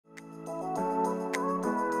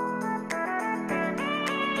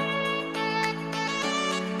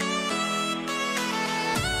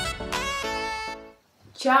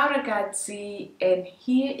Ciao ragazzi, and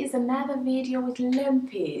here is another video with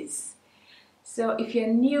Lempies. So if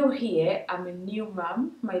you're new here, I'm a new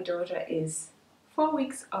mom. My daughter is 4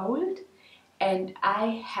 weeks old and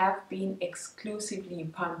I have been exclusively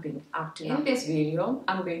pumping up to now. In this video,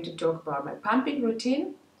 I'm going to talk about my pumping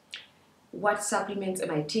routine, what supplements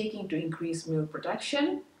am I taking to increase milk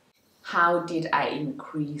production, how did I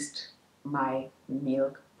increase my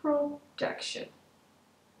milk production.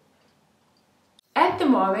 At the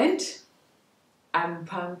moment, I'm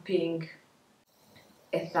pumping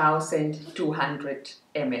 1,200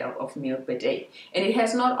 ml of milk per day, and it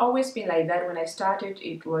has not always been like that. When I started,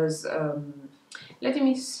 it was let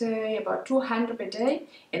me say about 200 per day,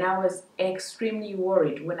 and I was extremely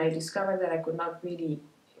worried when I discovered that I could not really,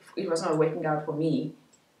 it was not working out for me.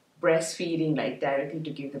 Breastfeeding, like directly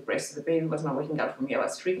to give the breast to the baby, was not working out for me. I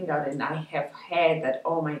was freaking out, and I have had that,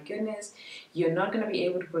 oh my goodness, you're not going to be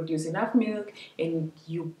able to produce enough milk and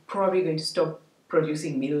you're probably going to stop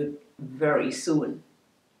producing milk very soon.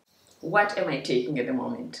 What am I taking at the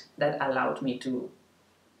moment that allowed me to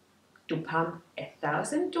pump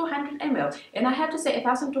 1,200 ml? And I have to say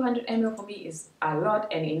 1,200 ml for me is a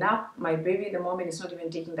lot and enough. My baby at the moment is not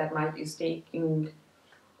even taking that much, it's taking,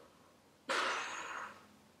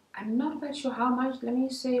 I'm not quite sure how much, let me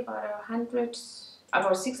say about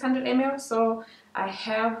 600 ml. So I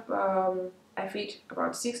have, I feed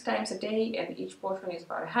about 6 times a day and each portion is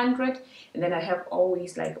about 100. And then I have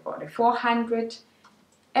always like about a 400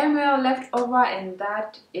 ml left over, and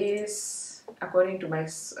that is, according to my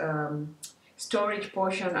storage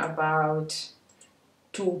portion, about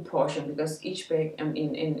 2 portions, because each bag,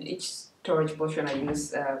 in each storage portion I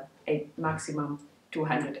use a maximum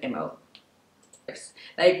 200 ml.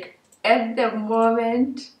 Like at the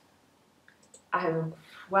moment, I have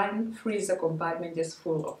 1 freezer compartment just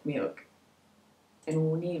full of milk,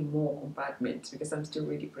 and we need more compartments because I'm still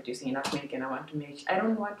really producing enough milk, and I want to make, I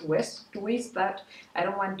don't want to waste that. I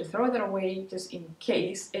don't want to throw that away just in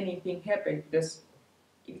case anything happens, because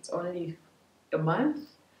it's only a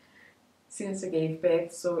month since I gave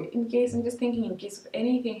birth. So in case, I'm just thinking, in case if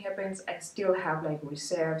anything happens, I still have like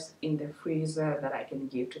reserves in the freezer that I can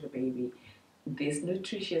give to the baby this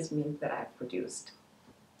nutritious milk that I've produced.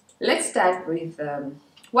 Let's start with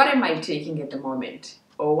what am I taking at the moment,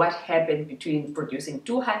 or what happened between producing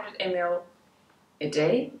 200 ml a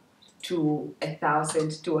day to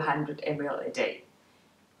 1,200 ml a day.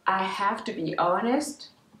 I have to be honest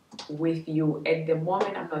with you, at the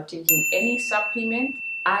moment I'm not taking any supplement.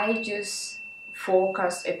 I just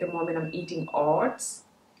focus at the moment, I'm eating oats,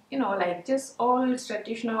 you know, like just all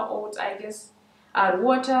traditional oats. I just add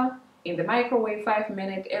water in the microwave, 5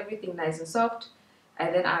 minutes, everything nice and soft,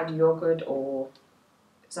 and then add yogurt or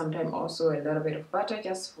sometimes also a little bit of butter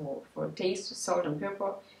just for taste, salt and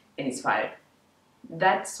pepper, and it's fine.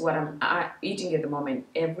 That's what I'm eating at the moment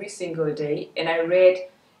every single day. And I read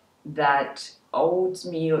that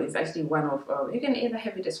oatmeal is actually one of, you can either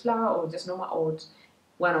have it as flour or just normal oats,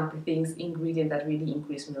 one of the things, ingredient that really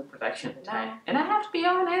increase milk production at the time. And I have to be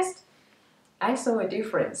honest, I saw a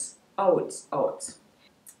difference. Oats.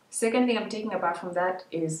 Second thing I'm taking apart from that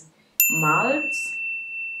is malts.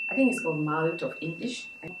 I think it's called malt of English.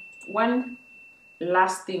 One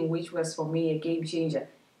last thing, which was for me a game changer,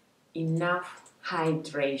 enough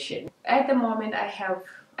hydration. At the moment I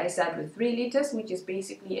start with 3 liters, which is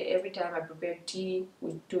basically every time I prepare tea,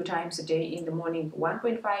 with 2 times a day in the morning,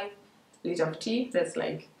 1.5 liters of tea. That's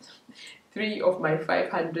like 3 of my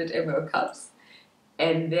 500 ml cups.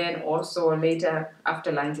 And then also later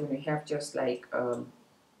after lunch, when we have just like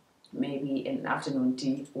maybe an afternoon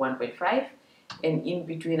tea, 1.5. And in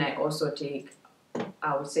between I also take,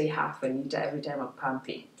 I would say, half a liter every time I'm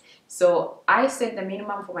pumping. So I set the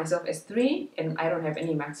minimum for myself as 3, and I don't have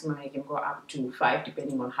any maximum. I can go up to 5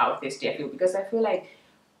 depending on how thirsty I feel, because I feel like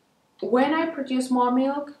when I produce more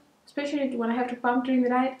milk, especially when I have to pump during the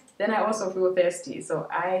night, then I also feel thirsty. So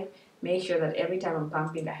I make sure that every time I'm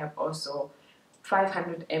pumping I have also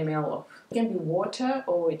 500 ml of, it can be water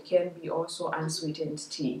or it can be also unsweetened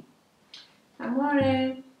tea.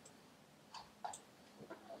 Amore,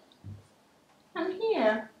 I'm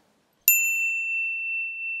here.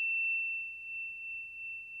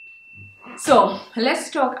 So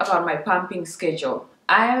let's talk about my pumping schedule.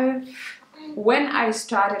 When I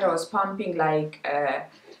started, I was pumping like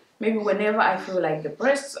maybe whenever I feel like the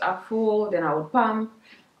breasts are full, then I would pump,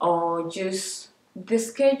 or just the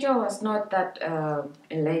schedule was not that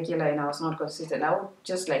irregular, and I was not consistent. I would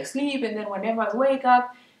just like sleep, and then whenever I wake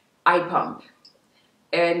up, I pump.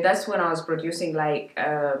 And that's when I was producing like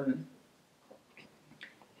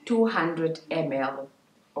 200 ml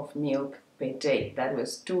of milk per day. That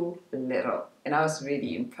was too little, and I was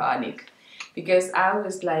really in panic because I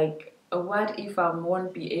was like, what if I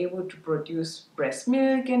won't be able to produce breast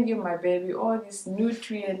milk and give my baby all this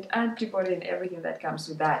nutrient, antibody and everything that comes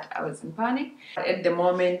with that? I was in panic. At the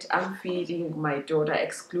moment, I'm feeding my daughter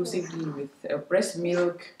exclusively with breast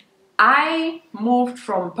milk. I moved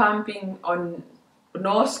from pumping on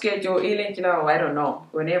no schedule, irregular, I don't know,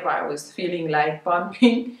 whenever I was feeling like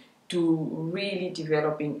pumping, to really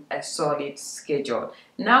developing a solid schedule.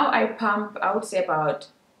 Now I pump, I would say about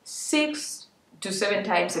 6 to 7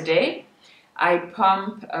 times a day. I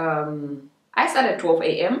pump, I start at 12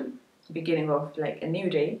 a.m., beginning of like a new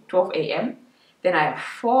day, 12 a.m. Then I have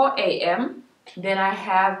 4 a.m. Then I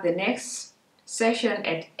have the next session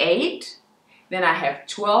at 8. Then I have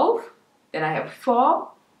 12. Then I have 4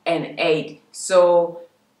 and 8. So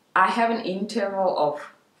I have an interval of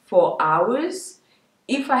 4 hours.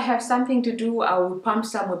 If I have something to do, I will pump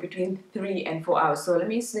somewhere between 3 and 4 hours. So let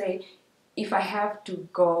me say, if I have to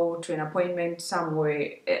go to an appointment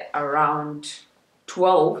somewhere around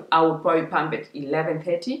 12, I would probably pump at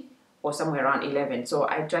 11:30 or somewhere around 11. So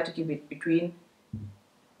I try to keep it between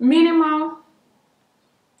minimal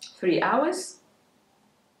 3 hours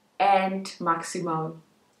and maximum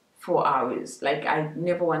 4 hours. Like, I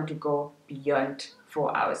never want to go beyond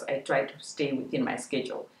 4 hours. I try to stay within my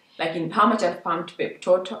schedule. Like, in how much I've pumped per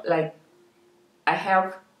total, like I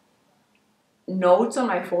have notes on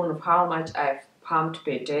my phone of how much I've pumped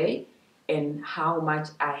per day and how much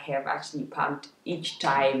I have actually pumped each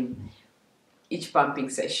time, each pumping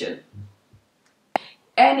session.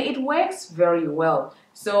 And it works very well.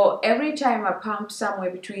 So every time I pump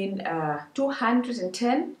somewhere between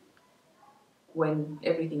 210 when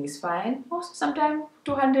everything is fine, also sometimes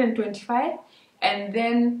 225. And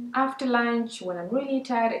then after lunch, when I'm really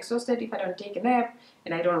tired, exhausted, if I don't take a nap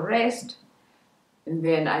and I don't rest, and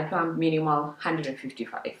then I pump minimal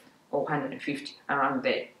 155 or 150, around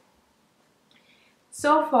there.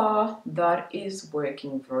 So far, that is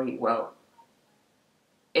working very well.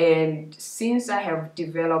 And since I have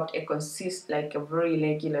developed a a very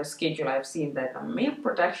regular schedule, I've seen that the milk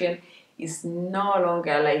production is no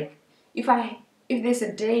longer like, if there's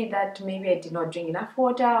a day that maybe I did not drink enough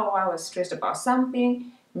water or I was stressed about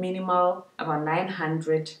something, minimal, about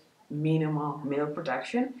 900 minimal milk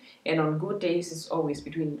production. And on good days, it's always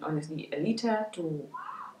between, honestly, a liter to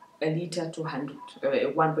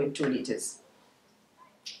 1.2 liters.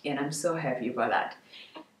 And I'm so happy about that.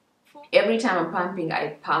 Every time I'm pumping,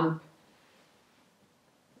 I pump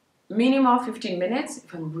minimum 15 minutes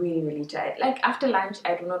if I'm really, really tired. Like after lunch,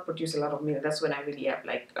 I do not produce a lot of milk. That's when I really have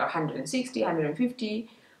like 160, 150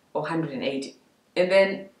 or 180. And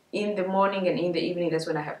then in the morning and in the evening, that's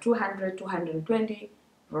when I have 200, 220,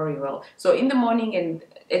 very well. So in the morning and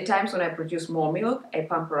at times when I produce more milk, I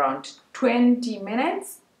pump around 20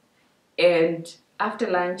 minutes. And after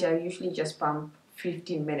lunch, I usually just pump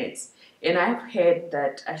 15 minutes. And I've heard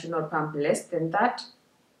that I should not pump less than that.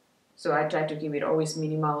 So I try to give it always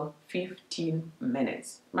minimal 15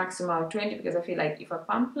 minutes, maximal 20, because I feel like if I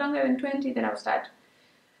pump longer than 20, then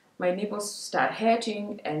my nipples start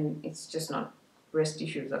hurting, and it's just not, breast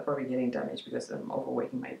tissues are probably getting damaged because I'm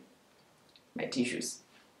overworking my tissues.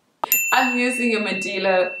 I'm using a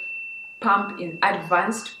Medela pump in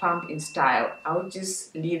advanced pump in style. I'll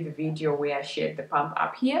just leave the video where I shared the pump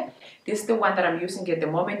up here. This is the one that I'm using at the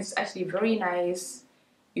moment. It's actually very nice.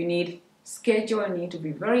 You need schedule, you need to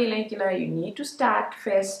be very regular. You need to start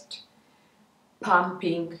first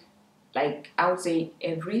pumping, like I would say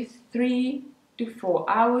every 3 to 4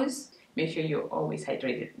 hours. Make sure you're always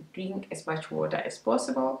hydrated. Drink as much water as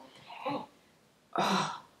possible.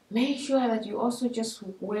 Make sure that you also just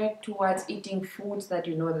work towards eating foods that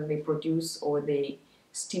you know that they produce or they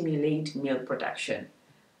stimulate milk production.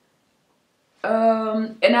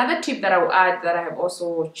 Another tip that I will add that I have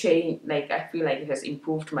also changed, like I feel like it has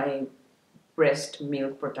improved my breast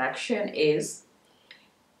milk production, is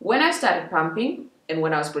when I started pumping and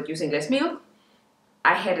when I was producing less milk,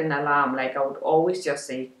 I had an alarm. Like I would always just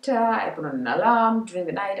say, ta, I put on an alarm during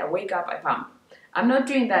the night, I wake up, I pump. I'm not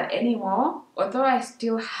doing that anymore. Although I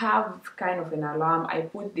still have kind of an alarm, I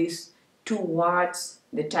put this towards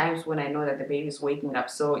the times when I know that the baby is waking up.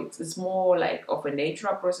 So it's more like of a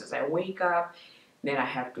natural process. I wake up, then I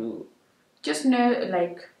have to just know,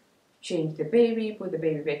 like, change the baby, put the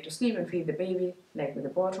baby back to sleep and feed the baby, like with a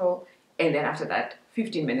bottle. And then after that,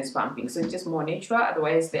 15 minutes pumping. So it's just more natural.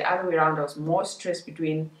 Otherwise, the other way around, I was more stressed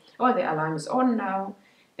between, oh, the alarm is on now,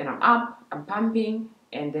 then I'm up, I'm pumping,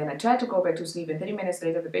 and then I try to go back to sleep, and 30 minutes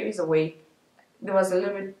later, the baby's awake. There was a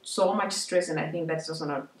little bit, so much stress, and I think that's also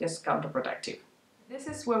not just counterproductive. This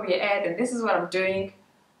is where we're at, and this is what I'm doing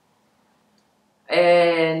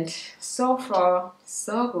And so far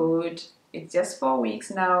so good. It's just 4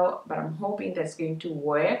 weeks now, but I'm hoping that's going to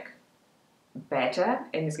work better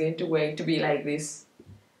and it's going to work to be like this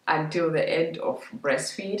until the end of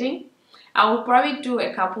breastfeeding. I will probably do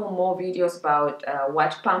a couple more videos about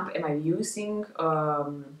what pump am I using,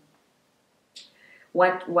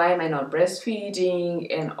 why am I not breastfeeding,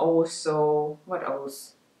 and also what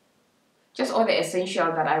else, just all the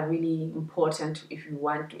essentials that are really important if you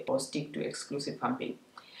want to stick to exclusive pumping.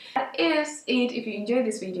 That is it. If you enjoyed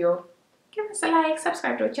this video, give us a like,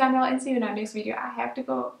 subscribe to our channel, and see you in our next video. I have to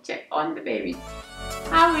go check on the baby.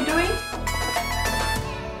 How are we doing?